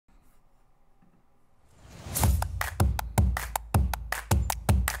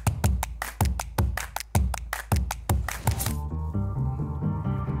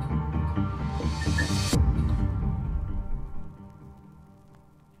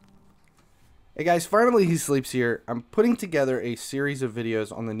Hey guys, FinallyHeSleeps here. I'm putting together a series of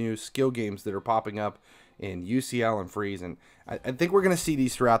videos on the new skill games that are popping up in UCL and Freeze, and I think we're going to see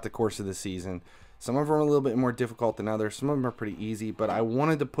these throughout the course of the season. Some of them are a little bit more difficult than others. Some of them are pretty easy, but I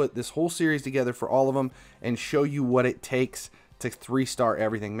wanted to put this whole series together for all of them and show you what it takes to 3-star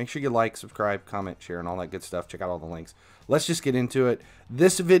everything. Make sure you like, subscribe, comment, share, and all that good stuff. Check out all the links. Let's just get into it.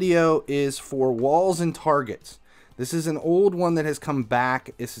 This video is for walls and targets. This is an old one that has come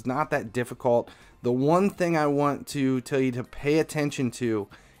back. This is not that difficult. The one thing I want to tell you to pay attention to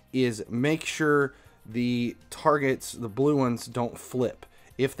is make sure the targets, the blue ones, don't flip.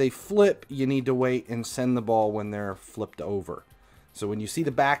 If they flip, you need to wait and send the ball when they're flipped over. So when you see the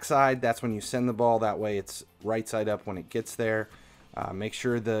backside, that's when you send the ball. That way it's right side up when it gets there. Make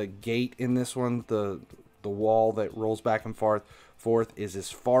sure the gate in this one, the wall that rolls back and forth is as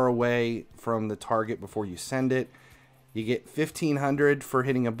far away from the target before you send it. You get 1,500 for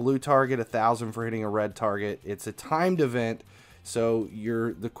hitting a blue target, 1,000 for hitting a red target. It's a timed event, so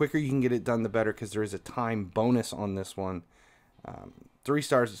the quicker you can get it done, the better, because there is a time bonus on this one. 3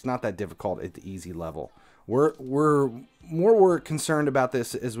 stars, it's not that difficult at the easy level. We're concerned about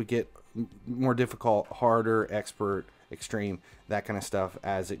this as we get more difficult, harder, expert, extreme, that kind of stuff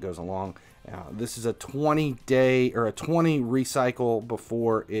as it goes along. This is a 20-day or a 20 recycle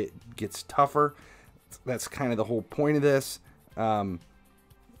before it gets tougher. That's kind of the whole point of this.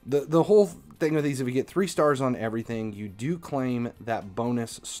 The whole thing with these, if you get 3 stars on everything, you do claim that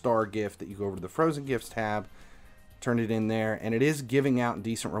bonus star gift that you go over to the Frozen Gifts tab, turn it in there, and it is giving out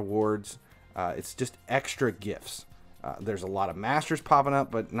decent rewards. It's just extra gifts. There's a lot of masters popping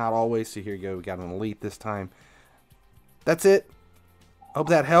up, but not always. So here you go. We got an elite this time. That's it. Hope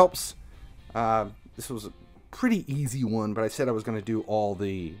that helps. This was a pretty easy one, but I said I was going to do all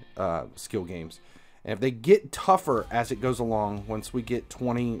the skill games. And if they get tougher as it goes along, once we get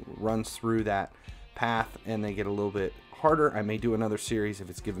 20 runs through that path and they get a little bit harder, I may do another series if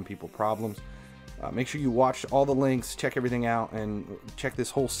it's giving people problems. Make sure you watch all the links, check everything out, and check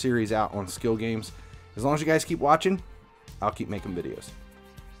this whole series out on skill games. As long as you guys keep watching, I'll keep making videos.